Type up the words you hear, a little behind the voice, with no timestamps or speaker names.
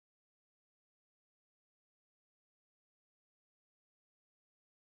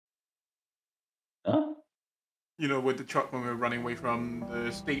Huh? You know, with the truck when we were running away from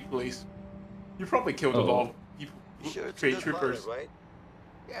the state police. You probably killed a lot Oh, of people, You sure it's a state good pilot, troopers. right?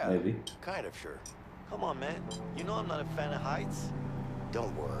 Yeah, maybe. kind of sure. Come on, man. You know I'm not a fan of heights.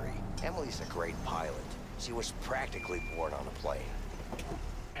 Don't worry. Emily's a great pilot. She was practically born on a plane.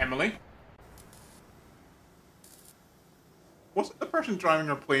 Emily? Wasn't the person driving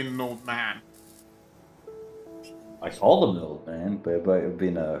her plane an old man? I called him an old man, but it might have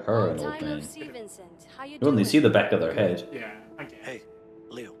been her Long an old time no man. see, Vincent. How you You only see doing? the back of their head. Yeah, I guess. Hey,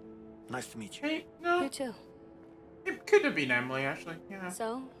 Leo. Nice to meet you. Hey, no. You too. It could have been Emily, actually. Yeah.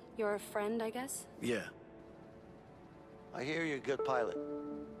 So, you're a friend, I guess? Yeah. I hear you're a good pilot.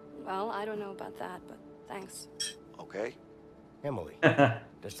 Well, I don't know about that, but thanks. Okay. Emily,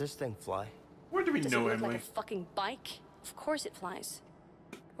 does this thing fly? Where do we Does know it look Emily? like a fucking bike? Of course it flies.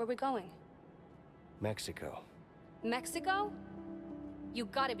 Where are we going? Mexico. Mexico? You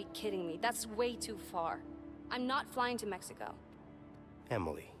gotta be kidding me. That's way too far. I'm not flying to Mexico.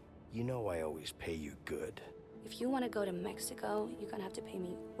 Emily, you know I always pay you good. If you want to go to Mexico, you're gonna have to pay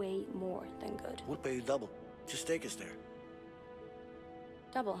me way more than good. We'll pay you double. Just take us there.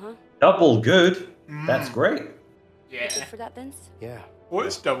 Double, huh? Double good. That's great. You Yeah. good for that, Vince? Yeah. What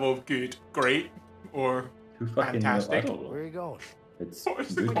is double good? Great? Or Who fucking fantastic? I don't know. Where are you going? It's what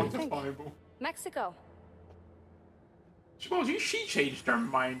is the good. What do you think? quantifiable? Mexico. Suppose she changed her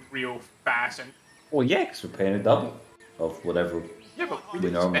mind real fast and Well, yeah, because we're paying a double of whatever. yeah, but we We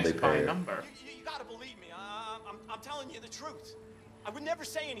didn't normally specify pay a it. number. You gotta believe me. I'm telling you the truth. I would never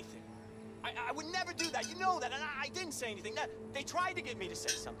say anything. I would never do that. You know that, and I didn't say anything. They tried to get me to say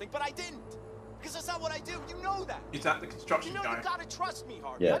something, but I didn't. Because that's not what I do. You know that. Is that the construction You know guy? you gotta trust me,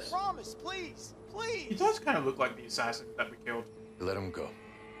 Harvey. Yes. I promise. Please. He Please. does kind of look like the assassin that we killed. Let him go.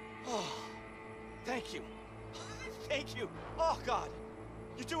 Oh, thank you. Thank you. Oh, God.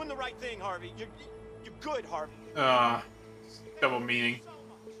 You're doing the right thing, Harvey. You're good, Harvey. Double meaning.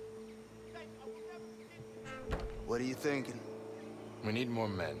 What are you thinking? We need more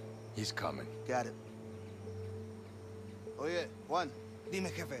men. He's coming. Got it. Oye, Juan. Dime,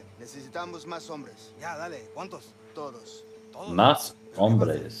 jefe. Necesitamos más hombres. Ya, dale. ¿Cuántos? Todos. Más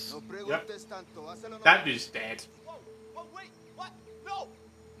hombres. No preguntes tanto. Hazlo That dude's dead. Whoa, whoa, wait. What? No.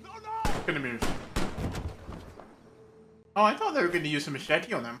 No, no. Gonna move. Oh, I thought they were going to use a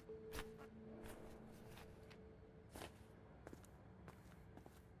machete on him.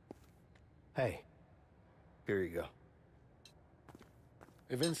 Hey. Here you go.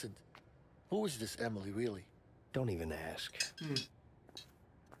 Hey, Vincent. Who is this Emily, really? Don't even ask.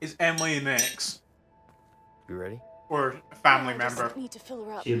 Is Emily an ex? You ready? Or a family I just member? need to fill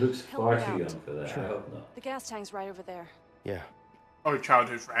her up. She looks Help far me too out. young for that. I hope not. The gas tank's right over there. Yeah. Or a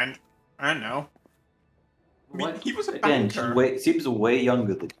childhood friend? I don't know. I mean, he was a Again, banker. seems way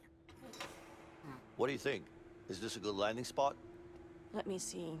younger than. What do you think? Is this a good landing spot? Let me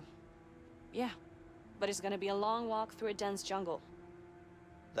see. Yeah. But it's gonna be a long walk through a dense jungle.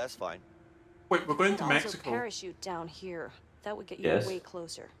 That's fine. Wait, we're going Could to also Mexico. parachute down here. That would get you Yes. way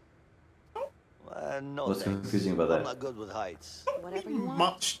closer. No What's thanks. confusing about I'm that? not good with heights. Whatever you want.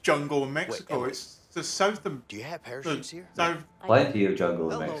 Much jungle in Mexico. Emily. It's the south of Do you have the parachutes here? south. Plenty of jungle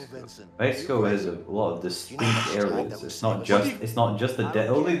in Hello, Mexico. Vincent. Mexico has a lot of distinct areas. It's not just the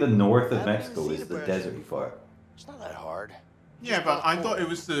only the north of Mexico is the deserty part. It's not that hard. Yeah, but I thought it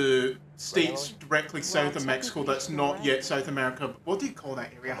was the states directly south of Mexico that's not yet South America. But what do you call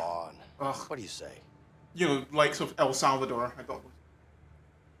that area? Come on. Ugh. What do you say? You know, likes of El Salvador. I thought.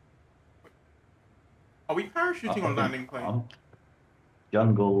 Are we parachuting or landing plane?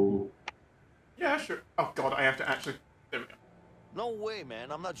 Jungle. Yeah, sure. Oh god, I have to actually. There we go. No way,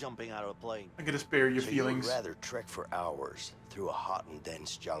 man. I'm not jumping out of a plane. I'm gonna spare your So feelings. you'd rather trek for hours through a hot and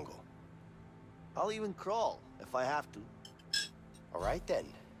dense jungle. I'll even crawl if I have to. All right then,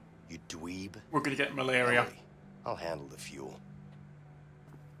 you dweeb. We're gonna get malaria. Emily, I'll handle the fuel.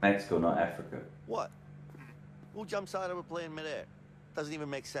 Mexico, not Africa. What? Who jumps out of a plane midair? Doesn't even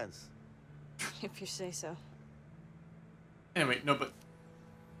make sense. If you say so. Anyway, no, but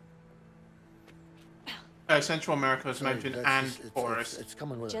Central America is Sorry, mentioned that's- and forest. It's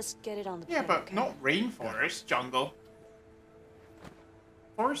coming with us. Just get it on the Yeah, plane, but okay? not rainforest, jungle.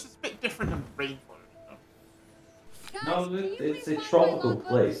 Forest is a bit different than rainforest. though. No, it's a tropical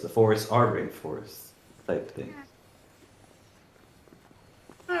place. The forests are rainforests type thing.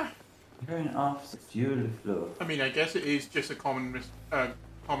 Ah, Turn off the fuel flow. I mean, I guess it is just a common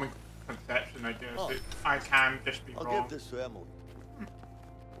common conception. I guess Oh. I can just be I'll wrong. give this to Emily.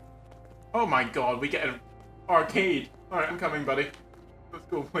 Oh my god, we get an arcade. All right, I'm coming, buddy. Let's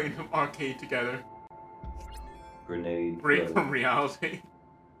go play some arcade together. Grenade. Break throw. from reality.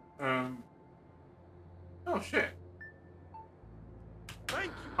 Oh shit. Thank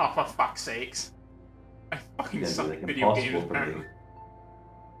you. Oh, for fuck's sakes. I fucking Yeah, suck like at video games, impossible for me. apparently.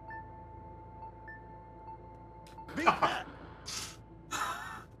 Beat that.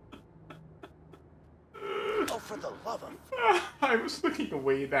 Oh, for the love of... I was looking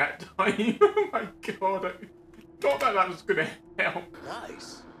away that time. Oh my god, I thought that was gonna help.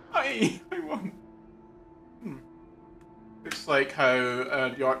 Nice. I won. It's like how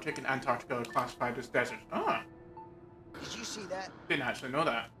the Arctic and Antarctica are classified as deserts. Ah, Did you see that? didn't actually know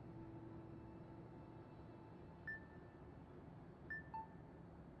that.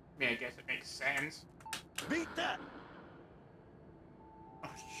 I mean, I guess it makes sense. Beat that. Oh,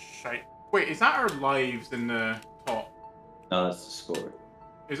 shite. Wait, is that our lives in the top? No, that's the score.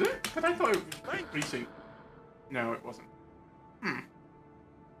 Is it? Because I thought it was increasing. No, it wasn't.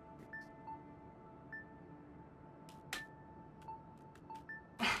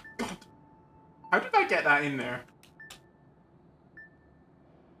 God. How did I get that in there?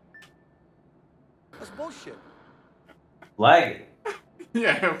 That's bullshit. Lag.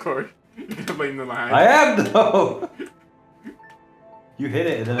 Yeah, of course. You can blame the lag. I am though. You hit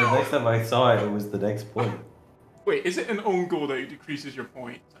it, and then the next time I saw it, it was the next point. Wait, is it an own goal that decreases your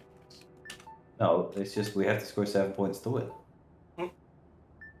points? I guess. No, it's just we have to score 7 points to win. Oh.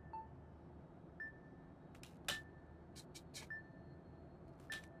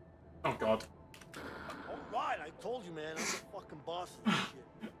 Oh god. Alright, I told you, man. I'm the fucking boss of this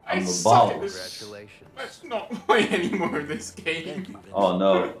shit. I I'm a suck ball. at this. Congratulations. Let's not play anymore of this game. Thank you, Vince. Oh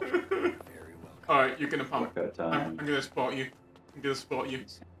no. Very welcome. Alright, you're gonna pump. Workout I'm time. gonna spot you. I'm gonna spot you.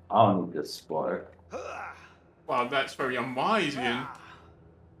 I don't need this spotter. Wow, that's very unwise, Ian.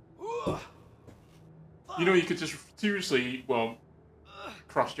 You know, you could just seriously, well,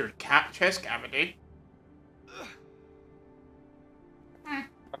 cross your chest cavity.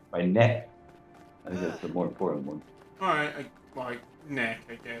 My neck. I think that's the more important one. Alright, like, neck,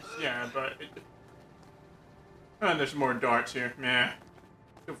 I guess. Yeah, but... there's more darts here. Nah.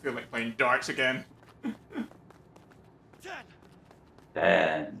 Don't feel like playing darts again.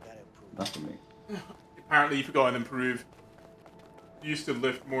 Damn. Not for me. Apparently you forgot to improve. You used to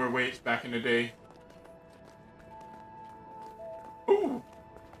lift more weights back in the day. Ooh!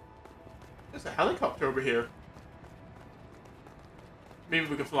 There's a helicopter over here. Maybe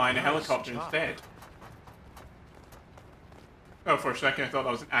we can fly in a helicopter instead. Oh, for a second I thought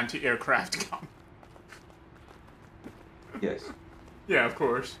that was an anti-aircraft gun. Yes. Yeah, of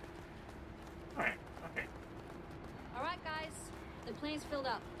course. Alright, okay. Alright, guys. The plane's filled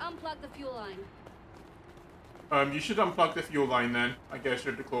up. Unplug the fuel line. You should unplug the fuel line then. I guess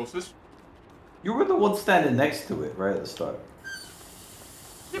you're the closest. You were the one standing next to it right at the start.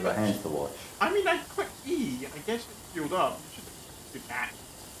 Yeah, With but- our hands to watch. I mean, I clicked E. I guess it's fueled up. You should do that.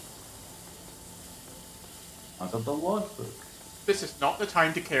 I got the logbook. This is not the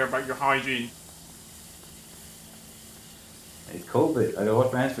time to care about your hygiene. Hey, COVID. I got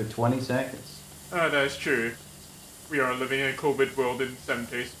wash my hands for 20 seconds. Oh, that's true. We are living in a COVID world in the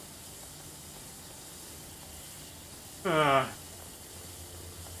 70s. I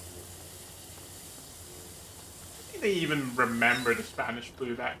think they even remember the Spanish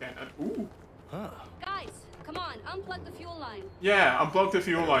flu back then. And, ooh. Huh. Guys, come on. Unplug the fuel line. Yeah, unplug the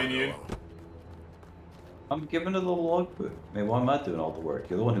fuel line, Ian. I'm giving it the logbook. I mean, why am I doing all the work?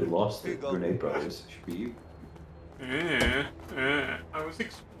 You're the one who lost Here it. you go. Grenade Brothers. It should be you. I was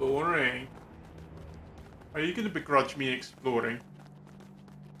exploring. Are you going to begrudge me exploring?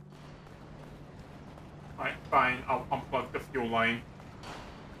 Right, fine, I'll unplug the fuel line.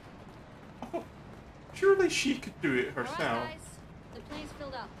 Oh, surely she could do it herself. Alright, guys. The plane's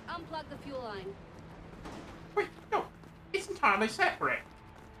filled up. Unplug the fuel line. Wait, no, it's entirely separate.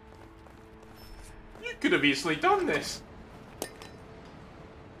 You could have easily done this.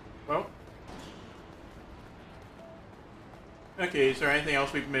 Well. Okay, is there anything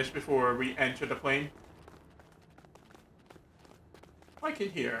else we've missed before we enter the plane? I can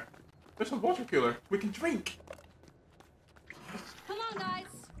hear. There's a water cooler. We can drink. Come on, guys.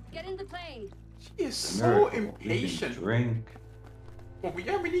 Get in the plane. She is so Miracle. We can impatient. drink. Well,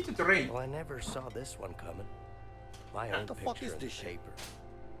 yeah, we need to drink. Well, I never saw this one coming. My own the fuck picture is in the this shit? paper.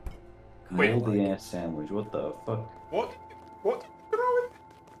 Wait. Moldy ass sandwich. What the fuck? What? What? Throwing?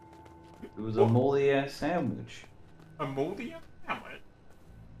 It was a moldy ass sandwich. A moldy sandwich?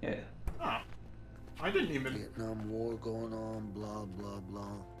 Yeah. Oh. I didn't even... Vietnam War going on, blah, blah, blah.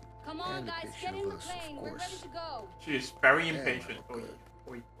 Come on, And a guys. picture Get in of the us, plane. of We're ready course. to go. She is very Yeah, impatient. Oi, good.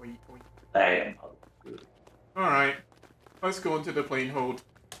 oi, oi, oi. Damn. Alright. Let's go into the plane hold.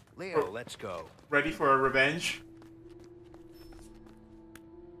 Leo, let's go. Ready for our revenge?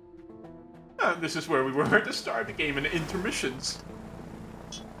 And this is where we were at the start of the game in the intermissions.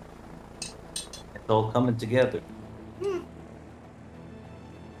 It's all coming together.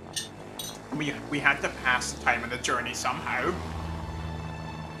 We had to pass the time in the journey somehow.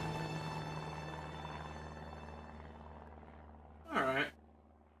 Alright.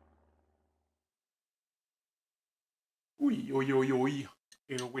 Oi, oi, oi, oi.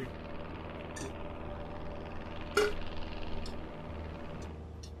 Eowyn.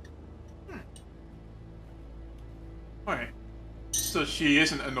 Alright. So she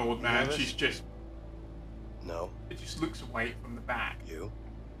isn't an old man, nervous? she's just... No. It just looks white from the back. You?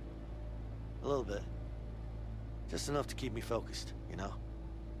 A little bit. Just enough to keep me focused, you know?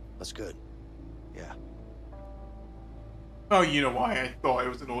 That's good. Yeah. Oh, you know why I thought it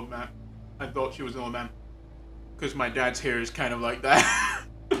was an old man. I thought she was an old man. Because my dad's hair is kind of like that.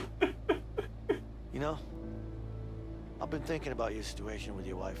 You know, I've been thinking about your situation with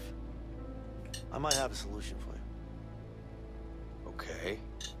your wife. I might have a solution for you. Okay.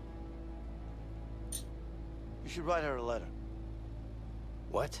 You should write her a letter.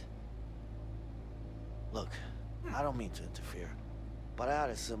 What? Look, I don't mean to interfere, but I had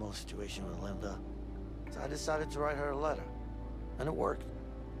a similar situation with Linda, so I decided to write her a letter. And it worked.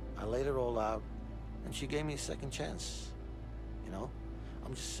 I laid it all out, and she gave me a second chance. You know?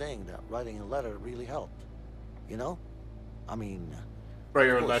 I'm just saying that writing a letter really helped. You know? I mean... Write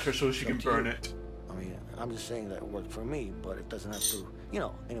her a of course, letter so she it's can up to burn you. it. I mean, I'm just saying that it worked for me, but it doesn't have to... You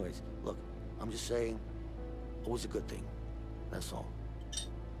know, anyways, look, I'm just saying it was a good thing. That's all.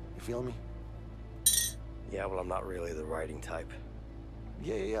 You feel me? Yeah, well, I'm not really the writing type.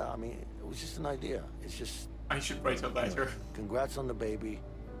 Yeah. I mean, it was just an idea. It's just... I should write a letter. Congrats on the baby.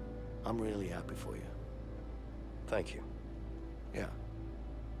 I'm really happy for you. Thank you. Yeah.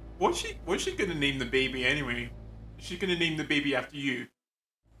 What's she gonna name the baby anyway? Is she gonna name the baby after you?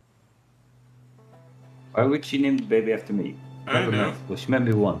 Why would she name the baby after me? I don't know. Well, she met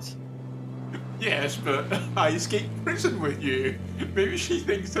me once. Yes, but I escaped prison with you. Maybe she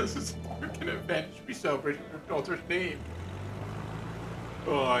thinks this is a fucking event. Should be celebrating her daughter's name.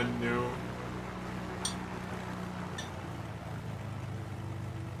 Oh no.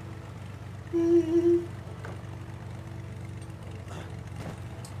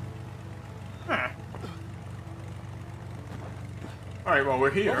 Huh. Alright, well,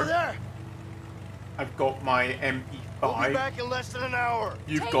 we're here. Over there! I've got my MP5. We'll be back in less than an hour.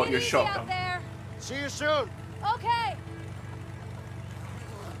 You've Take got it your easy shotgun. out there. See you soon. Okay.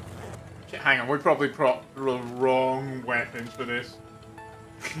 Okay, hang on, we probably brought the wrong weapons for this.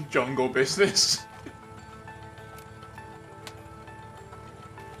 Jungle business.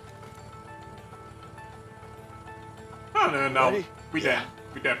 Oh no, Ready? we Yeah.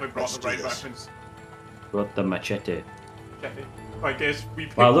 definitely brought Let's the do right this. weapons. Brought the machete. Okay. I guess we.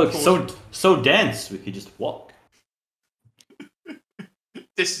 Wow, look, picked so dense. We could just walk.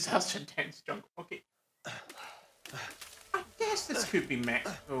 This is such a dense jungle. Okay. I guess this could be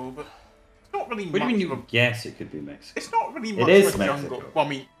Mexico, but it's not really What much do you mean of a... you guess it could be Mexico? It's not really much is of a Mexico. jungle. Well, I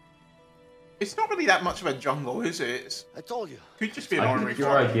mean, it's not really that much of a jungle, is it? It I told you. could just be an I ordinary think your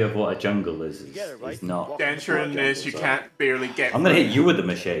forest. idea of what a jungle is You get it, right? not. Denser in this, you can't barely get... I'm gonna hit you with the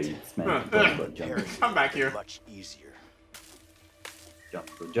machete. It's meant to talk about jungle. Come back here. Much easier.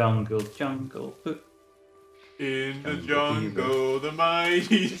 Jungle. In the Jungle jungle, the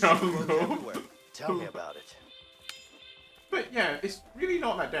mighty Bugs jungle. everywhere. Tell me about it. But yeah, it's really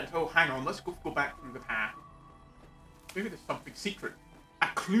not that dense. Oh, hang on, let's go back through the path. Maybe there's something secret. A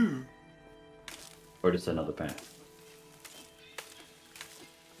clue. Or just another path.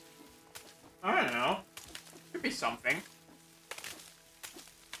 I don't know. Could be something.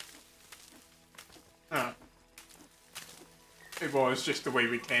 Oh. It was just the way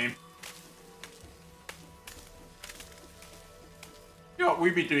we came. You know what,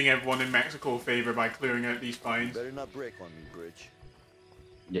 we'd be doing everyone in Mexico a favor by clearing out these pines. Better not break on me, Bridge.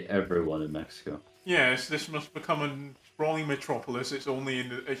 Yeah, everyone in Mexico. Yes, this must become a sprawling metropolis. It's only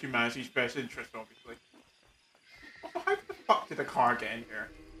in humanity's best interest, obviously. Also, how the fuck did the car get in here?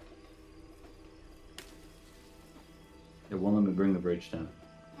 It won't let me bring the bridge down.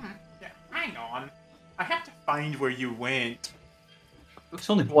 Yeah, hang on. I have to find where you went. It's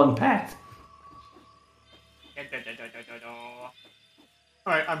only one path.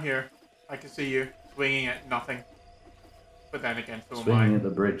 Alright, I'm here. I can see you swinging at nothing. But then again, so am Swinging I. at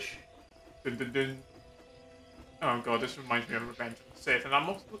the bridge. Dun, dun, dun. Oh god, this reminds me of Revenge of the Sith, and I'm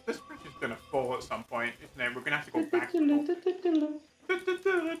also, this bridge is gonna fall at some point, isn't it? We're gonna have to go back. No.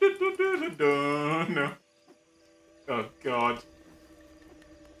 Oh god.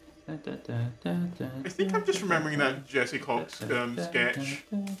 I think I'm just remembering that Jesse Cox sketch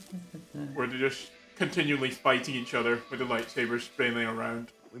where they're just continually fighting each other with the lightsabers spraying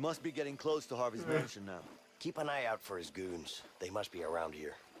around. We must be getting close to Harvey's mansion now. Keep an eye out for his goons. They must be around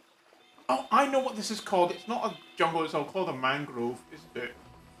here. Oh, I know what this is called. It's not a jungle, it's all called a mangrove, isn't it?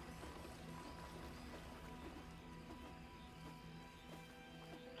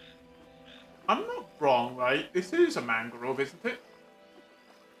 I'm not wrong, right? This is a mangrove, isn't it?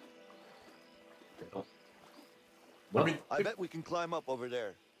 What? I mean, I bet we can climb up over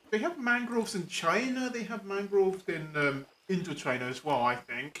there. they have mangroves in China. They have mangroves in Indochina as well, I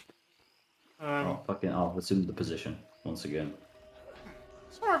think. Oh, fucking, I'll assume the position once again.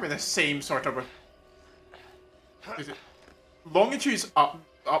 Sort of in the same sort of. Is it? Longitude's up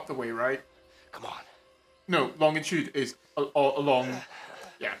the way, right? Come on. No, longitude is along.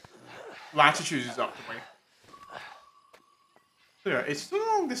 Yeah, latitude is up the way. So yeah, it's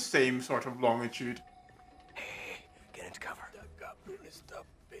along the same sort of longitude. Hey, get into cover.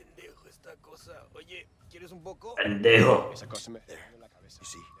 Pendejo. There. You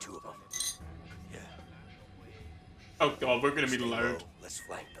see, 2 of them. Yeah. Oh god, we're gonna be Stay loud. low. Let's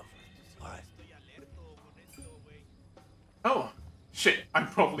flank them. All right. Oh, shit, I'm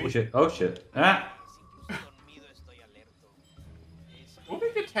probably... Oh shit, oh shit. Ah! Will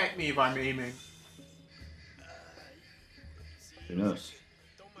they detect me if I'm aiming? Who knows?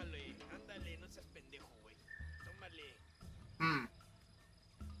 Hmm.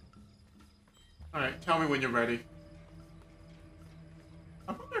 Alright, tell me when you're ready.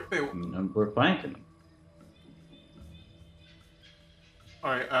 I wonder if they... We're flanking.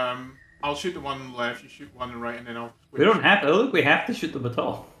 Alright, I'll shoot the one on the left, you shoot one on the right, and then I'll... We don't have to, I don't think we have to shoot them at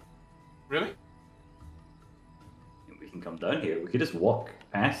all. Really? We can come down here, we could just walk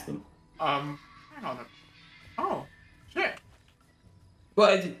past them. Hang on a... Oh, shit.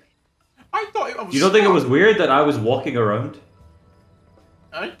 But I thought it was... you don't think it was weird that I was walking around?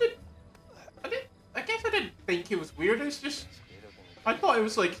 I guess I didn't think it was weird, it's just... I thought it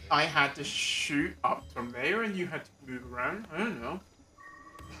was like I had to shoot up from there and you had to move around. I don't know.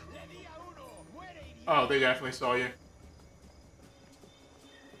 Oh, they definitely saw you.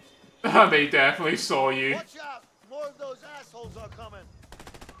 They definitely saw you. Watch out! More of those assholes are coming.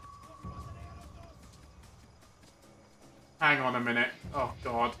 Hang on a minute. Oh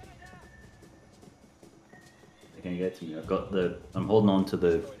god. They can't get to me. I'm holding on to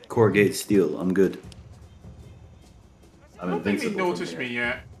the corrugated steel. I'm good. I'm I don't think they invincible. noticed me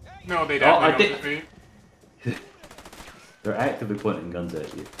yet. No, they definitely noticed me. They're actively pointing guns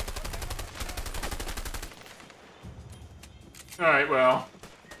at you. Alright, well.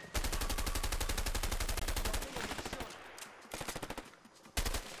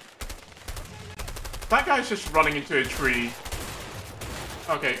 That guy's just running into a tree.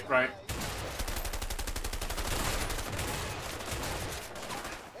 Okay, right.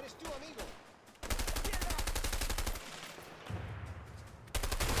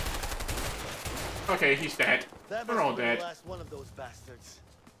 Okay, he's dead. We're all dead. The last one of those bastards.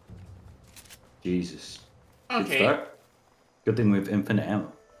 Jesus. Good Okay. start. Good thing we have infinite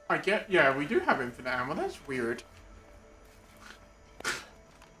ammo. Yeah, we do have infinite ammo. That's weird.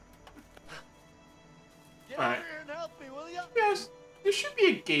 Get Alright. over here and help me, will ya? Yes, there should be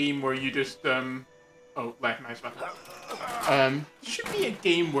a game where you just oh, left mouse button. There should be a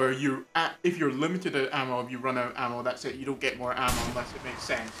game where if you're limited to ammo, if you run out of ammo, that's it. You don't get more ammo unless it makes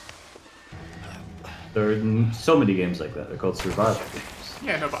sense. There are so many games like that. They're called survival games.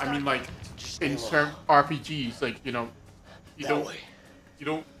 Yeah, no, but I mean like in certain RPGs, like you know, you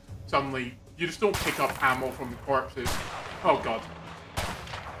don't suddenly you just don't pick up ammo from corpses. Oh god.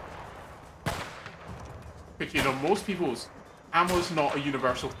 But you know, most people's ammo is not a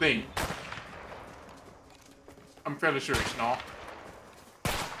universal thing. I'm fairly sure it's not.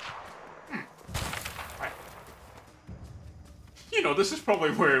 Right. You know, this is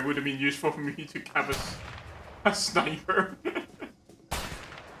probably where it would have been useful for me to have a sniper.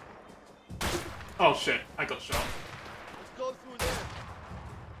 Oh shit, I got shot. Let's go through there.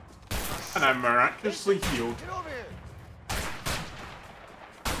 And I'm miraculously healed. Get over here.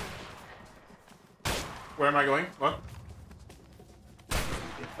 Where am I going? What?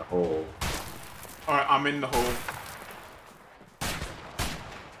 The hole. Alright, I'm in the hole.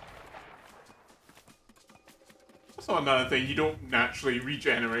 That's not another thing, you don't naturally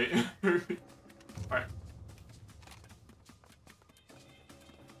regenerate. Alright.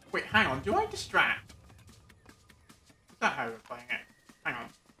 Wait, hang on, do I distract? Is that how we're playing it? Hang on.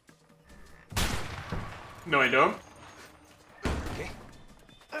 No, I don't. Okay.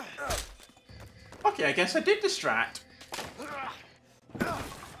 Okay, I guess I did distract.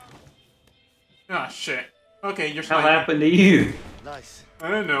 Ah, shit. Okay, you're What sniping. happened to you? Nice. I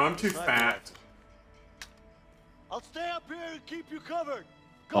don't know, I'm too Sniper fat. rifle. I'll stay up here and keep you covered.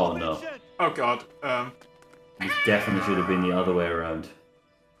 Oh no. Oh god, This definitely should have been the other way around.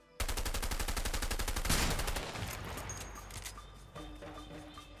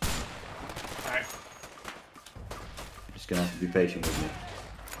 alright. You're just gonna have to be patient with me.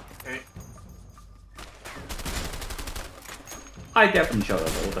 Okay. I definitely shot over.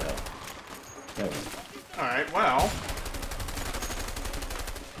 What the hell? There we go. Alright, well.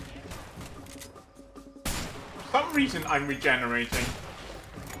 For some reason I'm regenerating.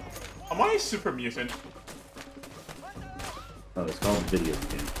 Am I a super mutant? Oh, it's called a video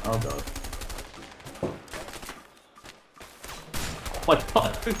game. Oh god. Oh my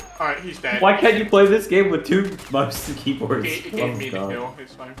god. Alright, he's dead. Why can't you play this game with two mouse and keyboards? It gave Oh, me the God. kill,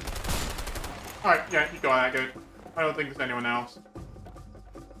 it's fine. Alright, yeah, you got that good. I don't think there's anyone else.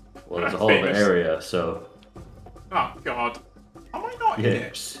 Well, there's a whole other Famous. area, so... Oh god. Am I not in it?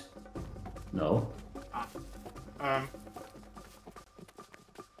 Yes. No.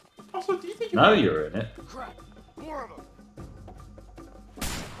 Also, do you think Now you're in it. Crap. More of them.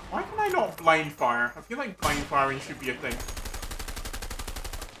 why can I not blind fire? I feel like blind firing should be a thing.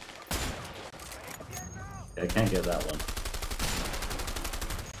 I can't get that one.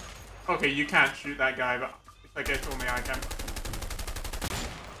 Okay, you can't shoot that guy, but I guess only I can.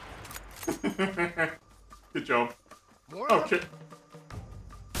 Good job. Oh shit.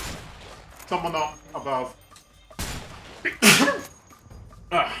 Someone up above.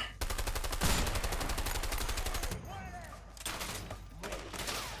 Ah.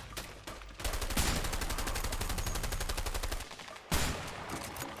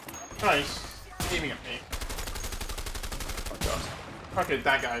 Nice. Aiming at me. Oh god. Okay,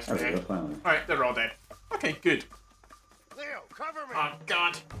 that guy's There we dead. go, finally. Alright, they're all dead. Okay, good. Leo, cover me. Oh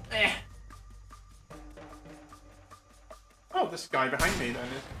god. Eh. Oh, this guy behind me then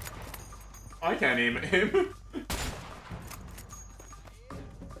is... I can't aim at him.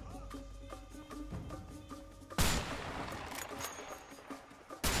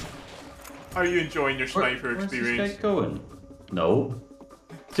 How are you enjoying your sniper Where's experience? this guy going? No.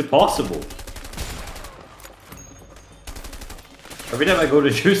 It's impossible. Every time I go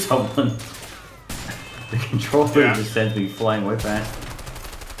to shoot someone, the controller just sends me flying way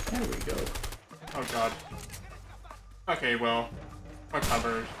past. There we go. Oh god. Okay, well, my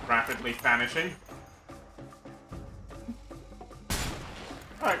cover is rapidly vanishing.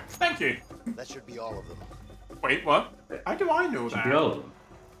 Alright, thank you. That should be all of them. Wait, what? How do I know Should that? be all of them.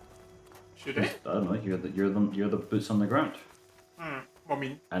 Should it? I don't know. You're the boots on the ground, Well, I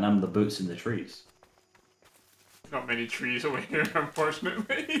mean, and I'm the boots in the trees. not many trees over here,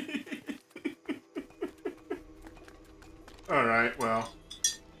 unfortunately. Alright, well.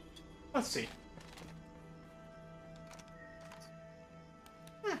 Let's see.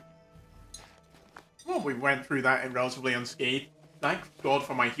 Well, we went through that relatively unscathed. Thank God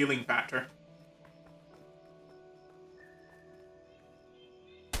for my healing factor.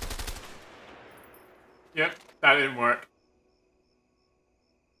 Yep, that didn't work.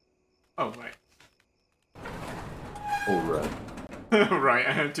 Oh, right. Oh right. Right,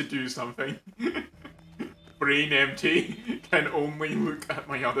 I had to do something. Brain empty. Can only look at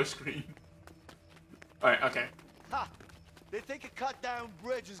my other screen. Alright, okay. Ha! They think a cut down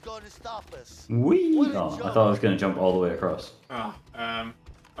bridge is going to stop us. Whee! What a Oh, I joke. thought I was gonna jump all the way across.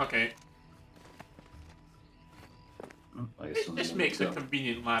 Okay. I guess This makes a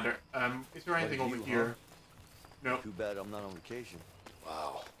convenient ladder. Is there anything over here? No. Too bad I'm not on vacation.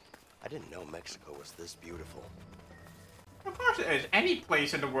 Wow. I didn't know Mexico was this beautiful. Of course it is. Any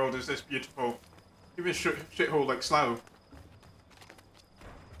place in the world is this beautiful. Even shithole like Slough.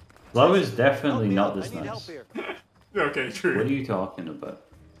 Slough is definitely Help me not out. this I need help nice. here. Okay, true. What are you talking about?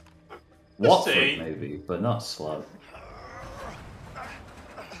 Just Watford saying. maybe, but not Slough.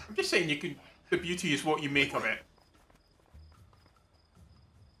 I'm just saying the beauty is what you make of it.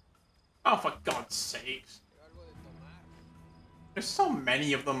 Oh, for God's sakes. There's so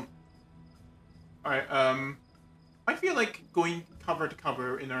many of them. Alright, I feel like going cover to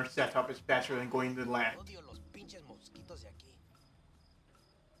cover in our setup is better than going to the left.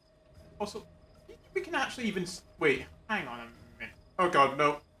 Also, we can actually even... Wait, hang on a minute. Oh god,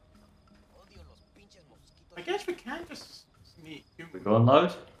 no. I guess we can just sneak... We going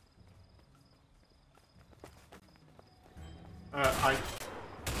loud?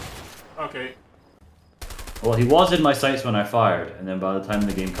 Okay. Well, he was in my sights when I fired, and then by the time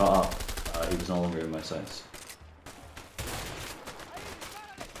the game caught up, he was no longer in my sights.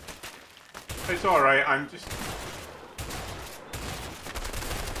 It's alright, I'm just...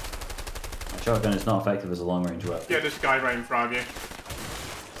 Shotgun is not effective as a long range weapon. Yeah, this guy right in front of you.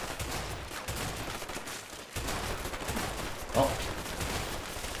 Oh.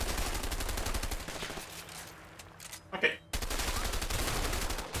 Okay.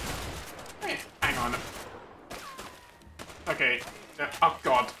 Hey, hang on. Okay. Oh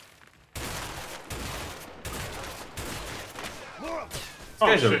god. These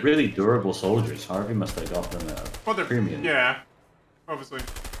guys are really durable soldiers. Harvey must have got them at a premium. Yeah, obviously.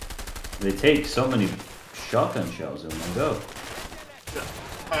 They take so many shotgun shells in one go.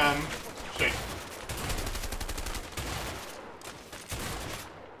 Yeah. Shit.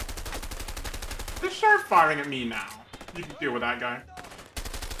 Just start firing at me now. You can deal with that guy.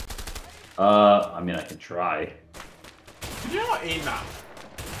 I mean, I can try. Did you not aim that?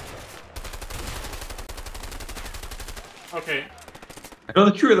 Okay. I know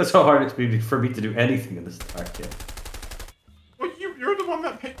the truth, that's how hard it's been for me to do anything in this attack game. Well, you're the one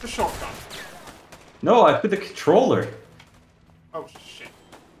that picked the shotgun. No, I put the controller. Oh, shit.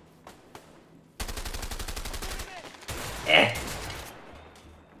 Eh.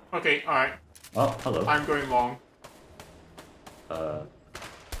 Okay, alright. Oh, hello. I'm going long. I'm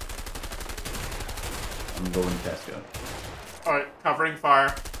going Tesco. Alright, covering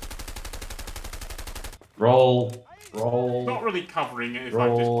fire. Roll. Roll. Not really covering it if Roll.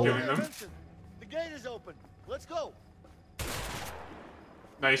 I'm just killing them. The gate is open. Let's go.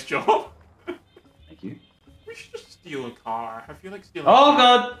 Nice job. Thank you. We should just steal a car. I feel like stealing Oh a car.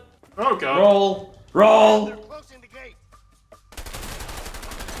 god! Oh god. Roll! Roll! They're closing the gate.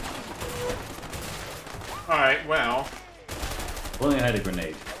 Alright, well. If only I had a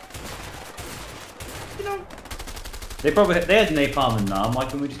grenade. You know, They had napalm in Nam. Why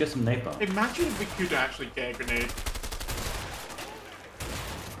can't we just get some napalm? imagine if we could actually get a grenade.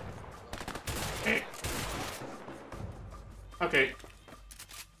 Okay. Okay.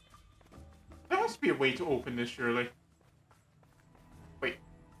 There has to be a way to open this, surely. Wait.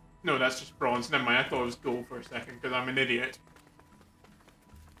 No, that's just bronze. Never mind, I thought it was gold for a second, because I'm an idiot.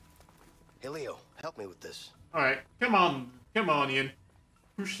 Hey, Leo, help me with this. Alright, come on, Ian.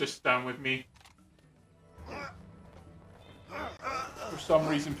 Push this down with me. For some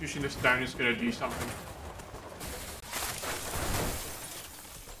reason, pushing this down is gonna do something.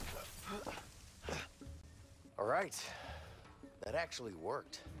 All right. That actually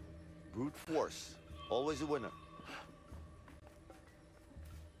worked. Brute force. Always a winner.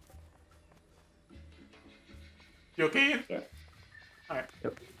 You okay, Ian? Yeah. Alright.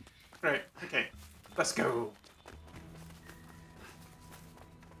 Yep. Right, okay. Let's go.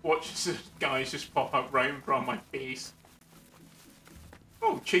 Watch this guys just pop up right in front of my face.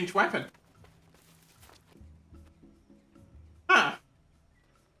 Oh, change weapon. Huh.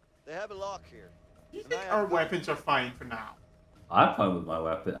 They have a lock here. Do you think our weapons are fine for now? I'm fine with my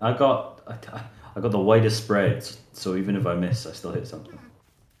weapon. I got the widest spread, so even if I miss, I still hit something.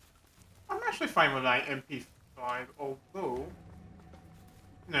 I'm actually fine with my MP5, although...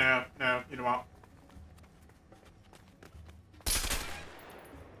 No, you know what?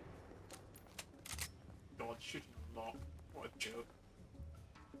 God, shooting a lot. What a joke.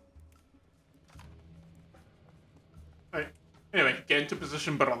 Right. Anyway, get into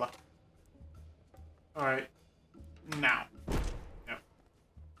position, brother. Alright. Now. No.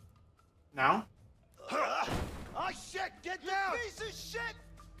 Now? Oh shit! Get down! Piece of shit!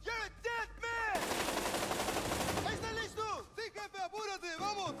 You're a dead man!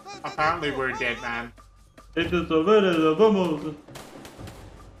 Apparently we're dead, man. Vamos.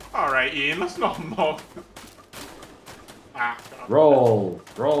 Alright, Ian, let's not mock. Ah, God. Roll.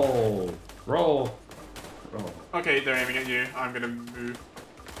 Roll. Roll. Roll. Okay, they're aiming at you. I'm gonna move.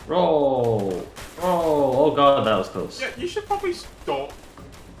 Roll. Roll. Oh god, that was close. Yeah, you should probably stop.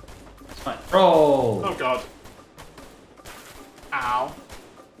 It's fine. Roll. Oh god. Ow.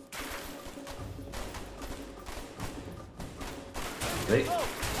 Wait.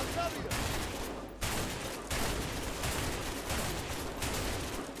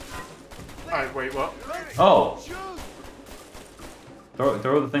 Alright, wait, what? Oh.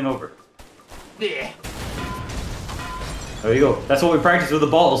 Throw the thing over. Yeah. There you go. That's what we practiced with the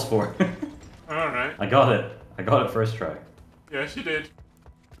balls for. Alright. I got it. I got it first try. Yes, you did.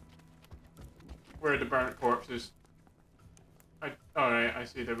 Where are the burnt corpses? Alright, I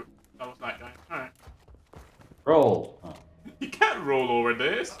see. That was that guy. Alright. Roll. Oh. You can't roll over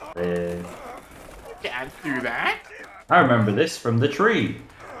this. You can't do that. I remember this from the tree.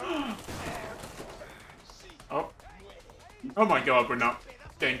 Oh. Oh my god, we're not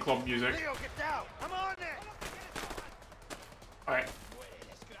getting club music. Leo, get down! I'm on it! Alright.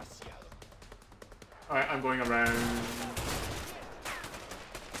 Alright, I'm going around.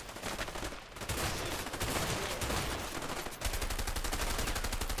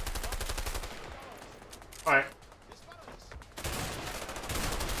 Alright.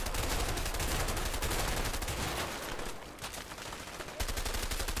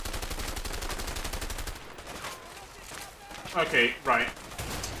 Okay, right.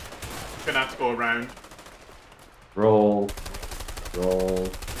 Gonna have to go around. Roll. Roll.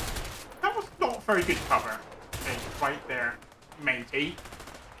 That was not very good cover. Okay, right there, matey.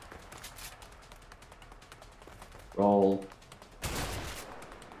 Roll.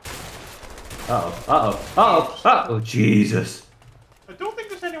 Uh-oh. Uh-oh. Uh-oh. Uh-oh. Jesus. I don't think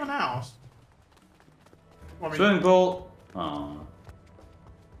there's anyone else. Well, I mean, Swimming pool. Oh.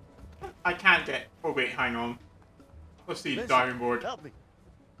 I can't get... Oh wait, hang on. Let's see, diving board. Help me.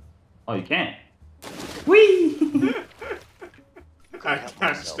 Oh, you can't. Whee! I Help can't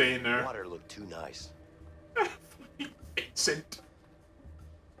myself. stay in there. Water looked too nice. Vincent.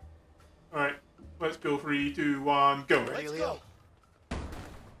 Alright, let's go 3, 2, 1, go. Ready, Leo?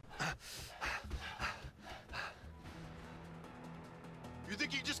 You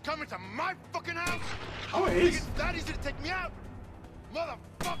think you just come into my fucking house? Oh, it Think is. it's that easy to take me out?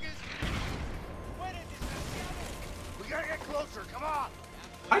 Motherfuckers! We gotta get closer, come on!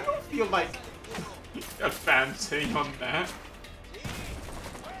 I don't feel like advancing on that.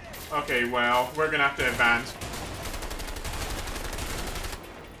 Okay, well, we're gonna have to advance.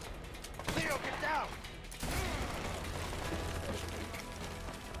 Leo, get down!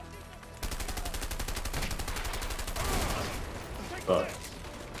 Fuck.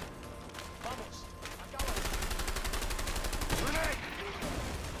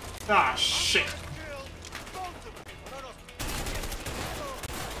 Ah, shit.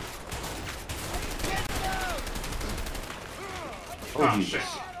 Oh, Ah, Jesus. shit.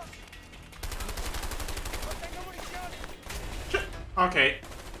 Shit. Okay.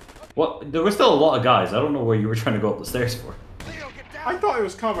 What? There were still a lot of guys. I don't know where you were trying to go up the stairs for. Leo, get I down! thought it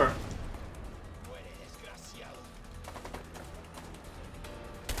was cover.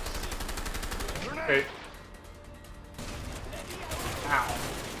 Okay. Ow.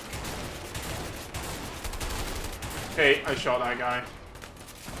 Okay, I shot that guy.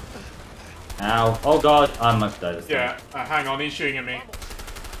 Ow. Oh god, I must die this time. Yeah, hang on, he's shooting at me.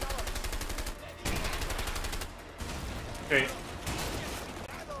 Okay.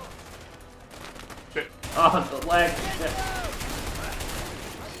 Shit. Oh, the leg. Shit.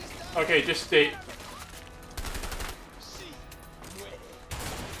 Okay, just stay.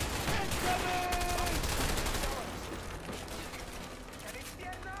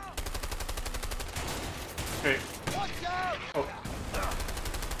 Okay. Oh.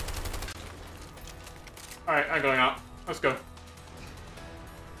 Alright, I'm going up. Let's go.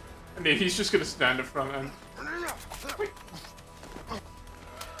 And then he's just gonna stand in front and... Wait.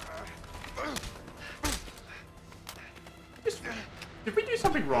 Did we do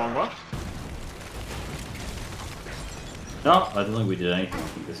something wrong, what? No, I don't think we did anything. I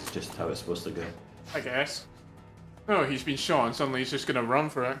think this is just how it's supposed to go. I guess. Oh, he's been shot and suddenly he's just gonna run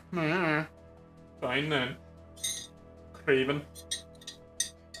for it. Fine then. Craven.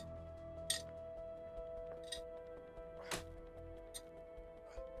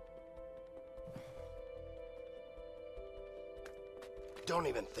 Don't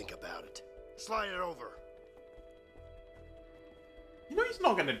even think about it. Slide it over. You know he's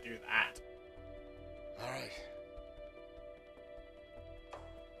not gonna do that. Alright.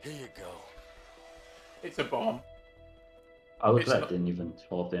 Here you go. It's a bomb. I look It's at that, not- didn't even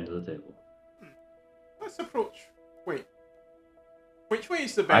fall off the end of the table. Let's approach. Wait. Which way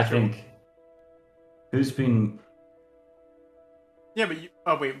is the I better? think... Who's been... Yeah, but you...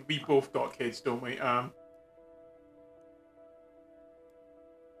 Oh wait, we both got kids, don't we?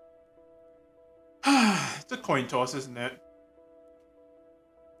 It's a coin toss, isn't it?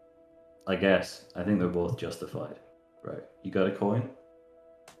 I guess. I think they're both justified. Right. You got a coin?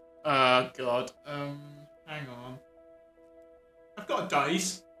 God. Hang on. I've got a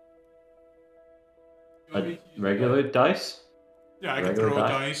dice. You want me A to use regular that? dice? Yeah, I can regular throw a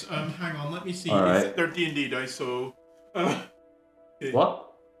dice? dice. Hang on, let me see. Alright. They're D&D dice, so... okay.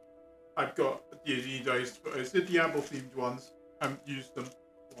 What? I've got D&D dice, but it's the Diablo-themed ones. I haven't used them.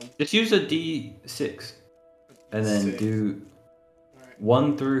 Just use a D6. And then Six. do... Alright.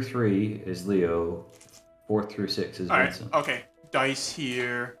 1 through 3 is Leo. 4 through 6 is Alright, Vincent. okay. Dice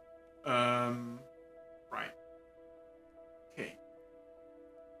here. Right. Okay.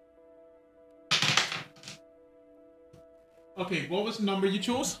 Okay, what was the number you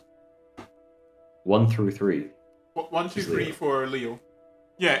chose? 1 through 3. What, 1, 2, Is 3 Leo. for Leo.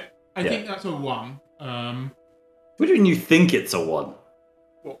 Yeah, I Yeah. think that's a 1. What do you mean you think it's a 1?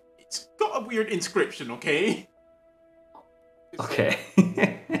 Well, it's got a weird inscription, okay? It's Okay.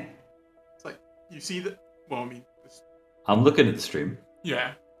 Like, it's like, you see the... Well, I mean, it's, I'm looking at the stream.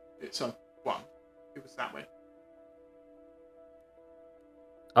 yeah, it's a 1. It was that way.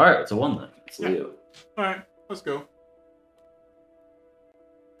 Alright, it's a 1 then. It's Yeah. Leo. Alright, let's go.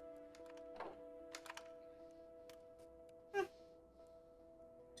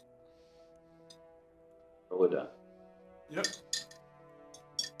 Roll it down. Yep.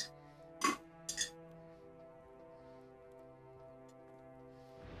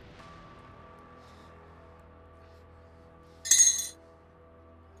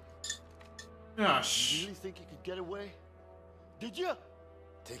 Ah, You really think you could get away? Did you?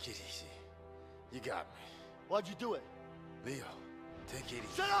 Take it easy. You got me. Why'd you do it? Leo, take it easy.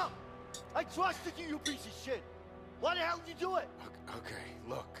 Shut up! I trusted you, you piece of shit! Why the hell did you do it? Okay,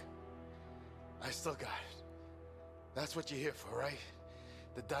 look. I still got it. That's what you're here for, right?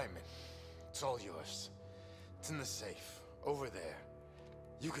 The diamond. It's all yours. It's in the safe. Over there.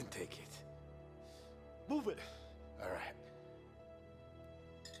 You can take it. Move it! Alright.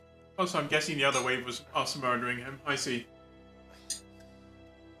 Also, I'm guessing the other wave was us murdering him. I see.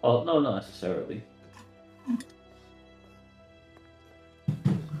 Oh, no, not necessarily.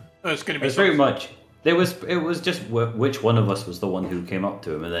 It's going to be It's very much. It was just which one of us was the one who came up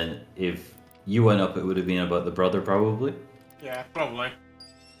to him, and then if you went up, it would have been about the brother, probably. Yeah, probably.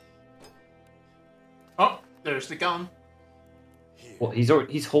 Oh, there's the gun. Well, he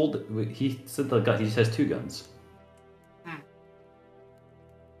said the gun. He just has 2 guns.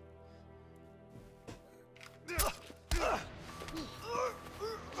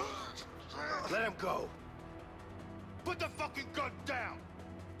 Let him go! Put the fucking gun down!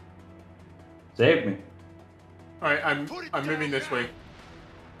 Save me. Alright, I'm moving this way.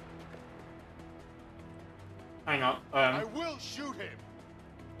 Hang on. I will shoot him!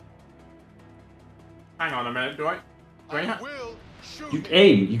 Hang on a minute. Do I will shoot You him!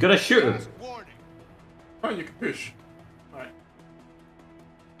 aim. You gotta shoot him. Last warning. Oh, you can push. Alright.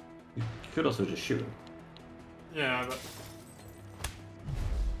 You could also just shoot him. Yeah, but...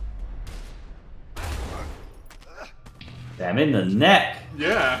 Damn, in the neck.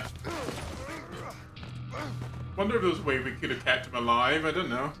 Yeah. Wonder if there was a way we could have kept him alive. I don't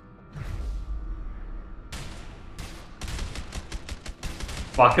know.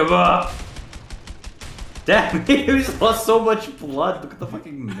 Fuck him up. Damn, he just lost so much blood. Look at the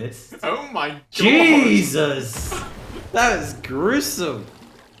fucking mist. Oh my god. Jesus. That is gruesome.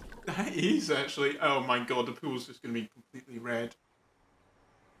 That is actually... Oh my god, the pool's just going to be completely red.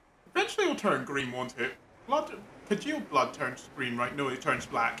 Eventually it'll turn green, won't it? Blood... Congealed blood turns green, right? No, it turns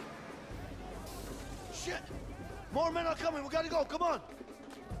black. Shit! More men are coming, we gotta go, come on!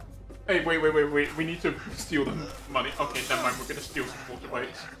 Hey, wait. We need to steal the money. Okay, never mind, we're going to steal some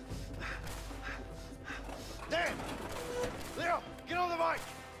motorbikes. Damn! Leo, get on the bike!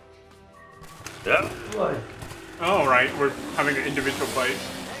 Yeah. Alright, we're having an individual fight.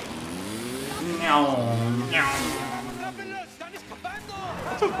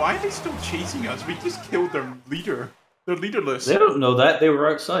 Also, why are they still chasing us? We just killed their leader. They're leaderless. They don't know that. They were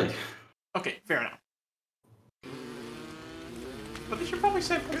outside. Okay, fair enough. But they should probably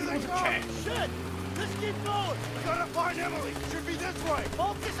send people to check. Shit! Let's keep going! We gotta find Emily! Should be this way!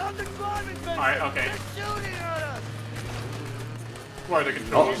 Focus on the driving fence! Alright, okay. They're shooting at us! Where are the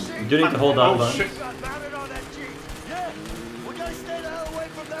controls? Oh, you do need to hold on. Oh, shit. Got mounted on that Jeep! Yeah! We gotta stay the hell away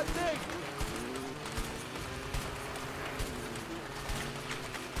from that thing!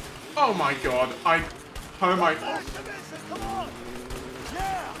 Oh my god, how am I... Come on!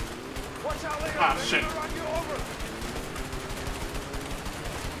 Yeah! Watch out, Leo! Ah, They're shit. gonna run you over!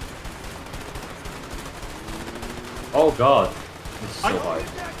 Oh god. This is so hard.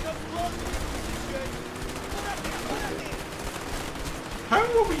 How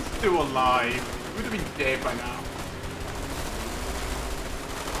are we still alive? We would have been dead by now.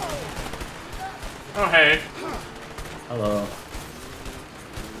 Oh, hey. Hello.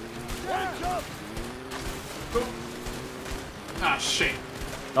 Ah, shit.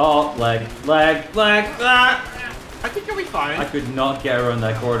 Oh, lag. Ah! I think you'll be fine. I could not get around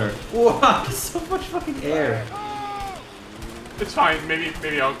that corner. Wow, so much fucking air. It's fine. Maybe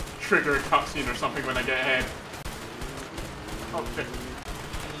I'll trigger a cutscene or something when I get ahead. Oh shit.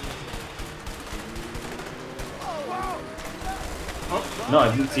 Oh. No,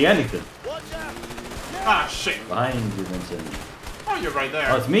 I didn't see anything. Ah shit. Behind you, Vincent. Oh, you're right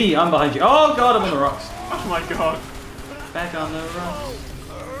there. Oh, it's me. I'm behind you. Oh god, I'm on the rocks. Oh my god. Back on the rocks.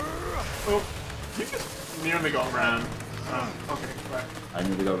 Oh, you just nearly got rammed. Okay, right. I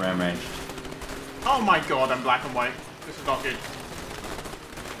nearly got ram ranged. Oh my god, I'm black and white. This is not good.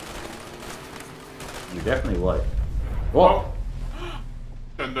 You're definitely white. Whoa.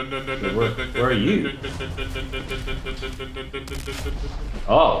 Where are you?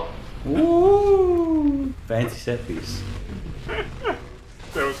 Oh. Woo! Fancy set piece.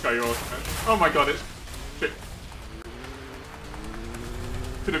 That was kind of awesome. Oh my god, it's... Shit.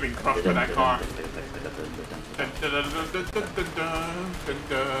 Could have been crushed by that car.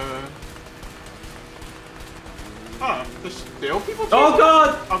 Oh, there's still people talking? Oh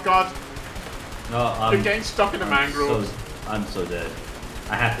god! Oh god. No, You're getting stuck in the mangroves. I'm so dead.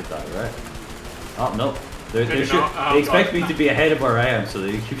 I have to die, right? Oh no. They Oh, expect god. me to be ahead of where I am, so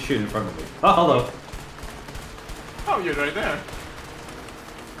they keep shooting in front of me. Oh, hello. Oh, you're right there.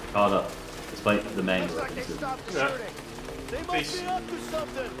 Caught up. Despite the mango. Yeah. They must be up to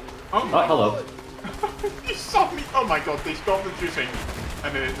something. Oh, Oh, hello. you saw me. Oh my god, they stopped the shooting.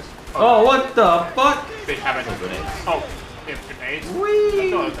 And then it just... Oh, what the fuck? They haven't. Grenades. Oh, they have grenades? Whee!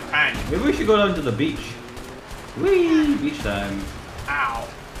 I thought it was a tank. Maybe we should go down to the beach. Whee! Beach time. Ow.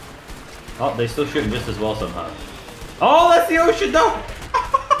 Oh, they're still shooting just as well somehow. Oh, that's the ocean, no!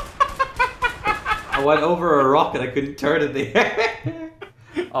 I went over a rock and I couldn't turn in the air.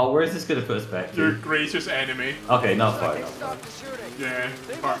 Oh, where's this gonna put us back? Your gracious enemy. Okay, not far enough. Yeah.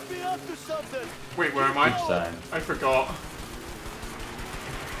 They must be up to something. Wait, where am I? Beach time. I forgot.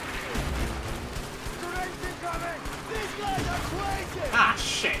 These guys are crazy. Ah,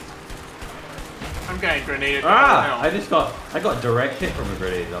 shit. I'm getting grenaded. Ah! right now. I got direct hit from a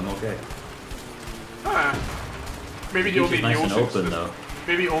grenade. I'm okay. Ah. Maybe Beach only is the nice and ocean. open though.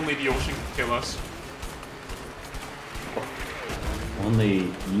 Maybe only the ocean can kill us. Only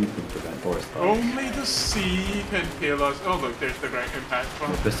you can prevent forest fires. Only the sea can kill us. Oh look, there's the great impact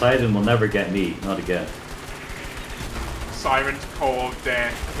one. Poseidon will never get me, not again. Siren's call of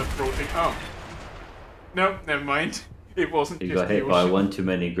death is approaching. Oh. Nope, never mind. It wasn't You just got the hit by ocean. one too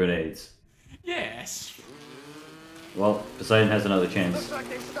many grenades. Yes. Well, Poseidon has another chance. Looks like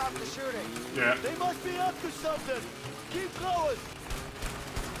they stopped the shooting. Yeah. They must be up to something. Keep going.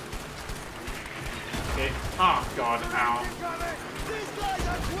 Okay. Oh god, ow. Coming. These guys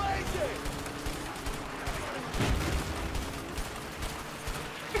are crazy.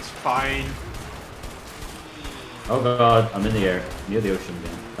 It's fine. Oh god, I'm in the air, near the ocean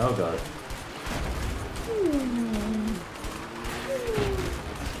again. Oh god.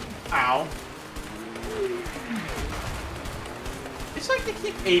 Ow. It's like they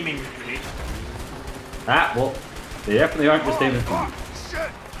keep aiming at me. Ah, well, they definitely aren't just aiming for me. Shit.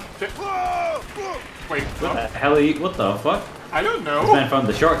 Wait, What the hell are you? What the fuck? I don't This know. man found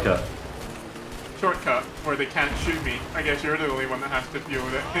the shortcut. Shortcut where they can't shoot me. I guess you're the only one that has to deal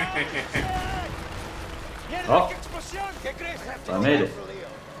with it. Oh, I made it.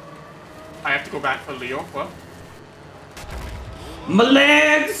 I have to go back for Leo. What? My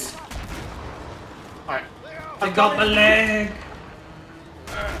legs! Alright. I got my leg!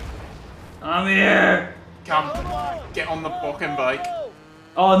 I'm here! Come. Get on the fucking bike.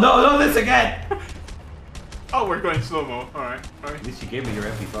 Oh no, no, this again! Oh, we're going slow-mo. Alright. At Alright. least you gave me your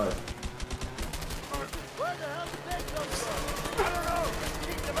MP5. Alright. Where the hell did they come from? I don't know.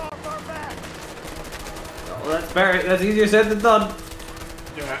 Keep them off our back. Oh, that's easier said than done.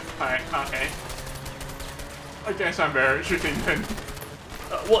 Yeah. Alright. Okay. I guess I'm better at shooting then.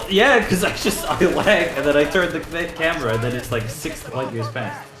 Well, yeah, because I lag and then I turn the camera and then it's like 6 light years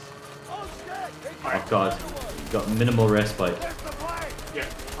past. Oh shit. Oh god, got minimal respite. There's the plane.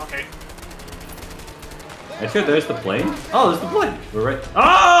 Yeah. Okay. I sure there's the plane? Oh, there's the plane! We're right.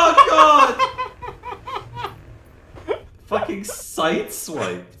 Oh god! Fucking side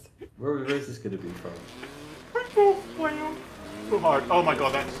swiped. Where's this gonna be from? So hard. Oh my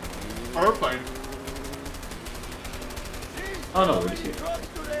god, that's airplane. Oh no, we're just here. Drugs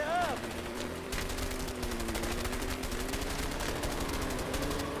do they have?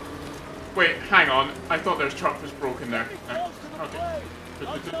 Wait, hang on. I thought their truck was broken there. Close to the Okay.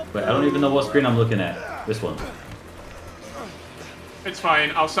 plane. Wait, I don't even know what screen I'm looking at. This one. It's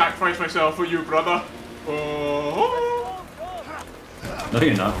fine. I'll sacrifice myself for you, brother. Oh. No,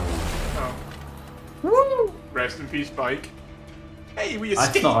 you're not. Oh. Rest in peace, bike. Hey, we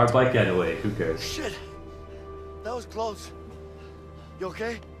escaped. That's not our bike anyway. Who cares? Shit. That was close. You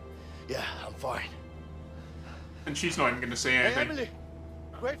okay? Yeah, I'm fine. And she's not even gonna say Hey, anything. Emily.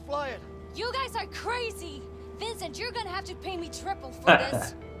 Great flying. You guys are crazy! Vincent, you're gonna have to pay me triple for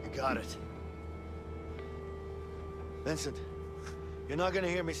this. You got it. Vincent, you're not gonna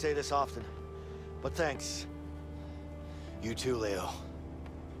hear me say this often, but thanks. You too, Leo.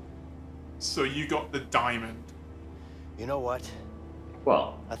 So you got the diamond. You know what?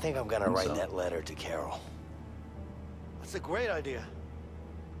 Well, I think I'm gonna write that letter to Carol. That's a great idea.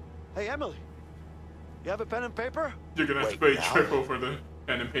 Hey, Emily. You have a pen and paper? You're gonna have to Wait, pay now? triple for the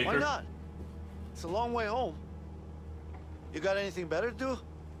Pen and paper. Why not? It's a long way home. You got anything better to do?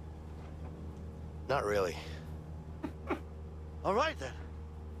 Not really. All right then.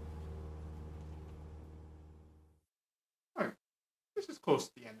 Oh, this is close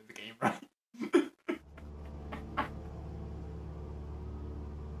to the end of the game, right?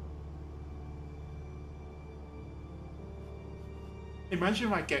 Imagine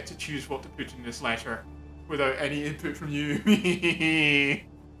if I get to choose what to put in this letter without any input from you.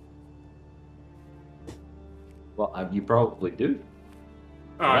 Well, you probably do.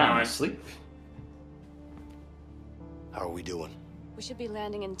 Oh, I'm no, asleep. How are we doing? We should be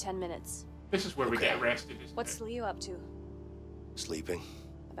landing in 10 minutes. this is where we Okay. get arrested, isn't What's it? Leo up to? Sleeping?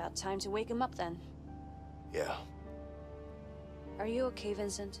 About time to wake him up then. Yeah. Are you okay,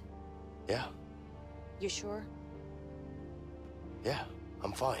 Vincent? Yeah. You sure? Yeah.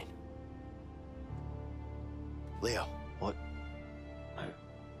 I'm fine. Leo. What?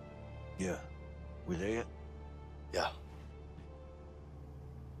 Yeah. We there yet? Yeah.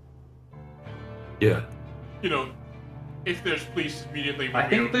 Yeah. You know, if there's police immediately... I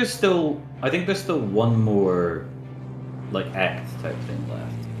think there's still one more like act type thing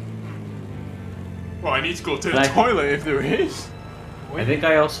left. Well, I need to go to And the I- toilet if there is. I think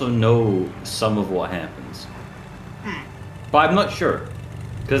I also know some of what happens. But I'm not sure.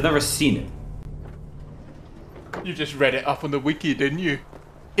 Because I've never seen it. You just read it up on the wiki, didn't you?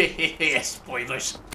 Spoilers.